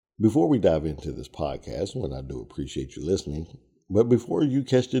Before we dive into this podcast, and I do appreciate you listening, but before you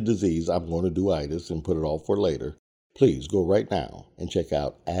catch the disease, I'm going to do itis and put it off for later. Please go right now and check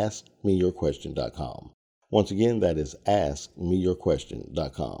out askmeyourquestion.com. Once again, that is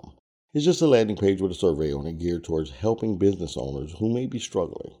askmeyourquestion.com. It's just a landing page with a survey on it geared towards helping business owners who may be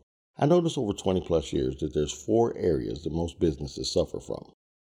struggling. I noticed over 20 plus years that there's 4 areas that most businesses suffer from.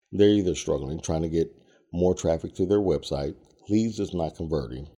 They're either struggling, trying to get more traffic to their website, leads that's not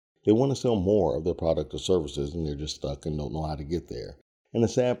converting. They want to sell more of their product or services and they're just stuck and don't know how to get there. And the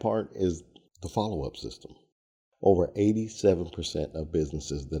sad part is the follow-up system. Over 87% of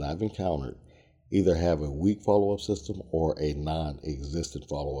businesses that I've encountered either have a weak follow-up system or a non-existent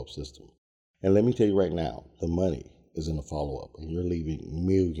follow-up system. And let me tell you right now, the money is in the follow-up, and you're leaving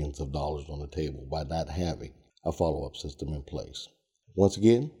millions of dollars on the table by not having a follow-up system in place. Once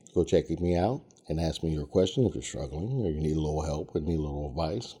again, go check me out and ask me your question if you're struggling or you need a little help or need a little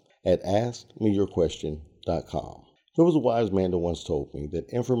advice at askmeyourquestion.com. There was a wise man that once told me that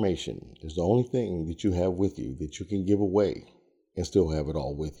information is the only thing that you have with you that you can give away and still have it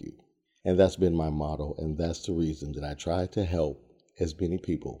all with you. And that's been my motto, and that's the reason that I try to help as many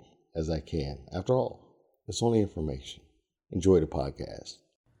people as I can. After all, it's only information. Enjoy the podcast.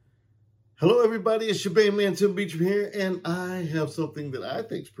 Hello, everybody. It's your main man, Tim Beecham here, and I have something that I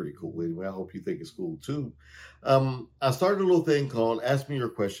think is pretty cool. Anyway, I hope you think it's cool, too. I started a little thing called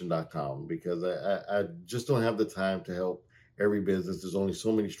AskMeYourQuestion.com because I just don't have the time to help every business. There's only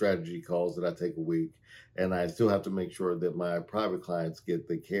so many strategy calls that I take a week, and I still have to make sure that my private clients get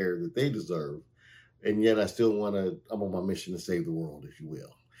the care that they deserve, and yet I still I'm on my mission to save the world, if you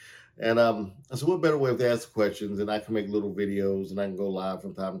will. And I said, what better way to ask questions? And I can make little videos and I can go live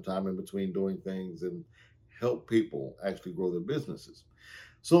from time to time in between doing things and help people actually grow their businesses.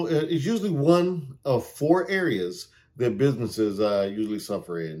 So it's usually one of 4 areas that businesses usually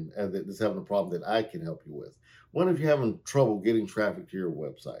suffer in and that's having a problem that I can help you with. One, if you're having trouble getting traffic to your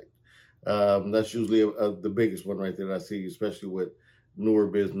website. That's usually the biggest one right there that I see, especially with newer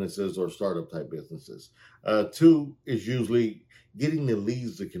businesses or startup type businesses. 2 is usually getting the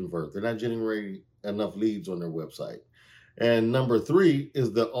leads to convert. They're not generating enough leads on their website. And number 3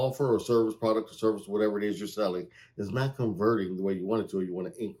 is the offer or service, product or service, whatever it is you're selling, is not converting the way you want it to, or you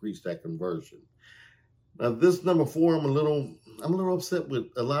want to increase that conversion. Now, this number 4, I'm a little upset with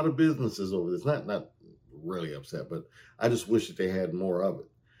a lot of businesses over this. Not really upset, but I just wish that they had more of it.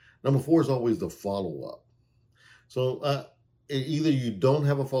 Number 4 is always the follow-up. So either you don't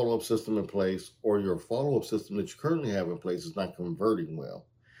have a follow-up system in place or your follow-up system that you currently have in place is not converting well.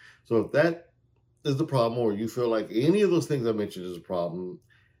 So if that is the problem, or you feel like any of those things I mentioned is a problem,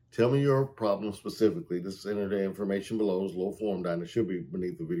 tell me your problem specifically. Just enter the information below. There's a little form down there. It should be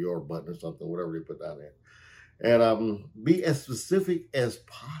beneath the video or a button or something, whatever they put down there. And be as specific as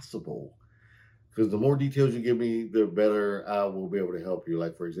possible, because the more details you give me, the better I will be able to help you.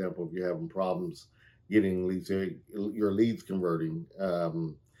 Like, for example, if you're having problems getting leads, your leads converting,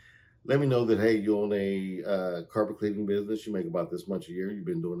 let me know that, hey, you own a carpet cleaning business. You make about this much a year. You've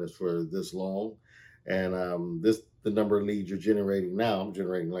been doing this for this long. And the number of leads you're generating now, I'm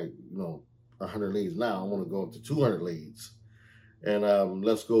generating 100 leads now. I want to go up to 200 leads. And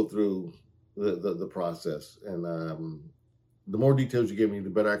let's go through the process. And the more details you give me, the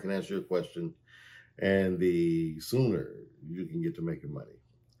better I can answer your question. And the sooner you can get to making money.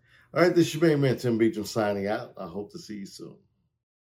 All right, this is your main man, Tim Beecham, signing out. I hope to see you soon.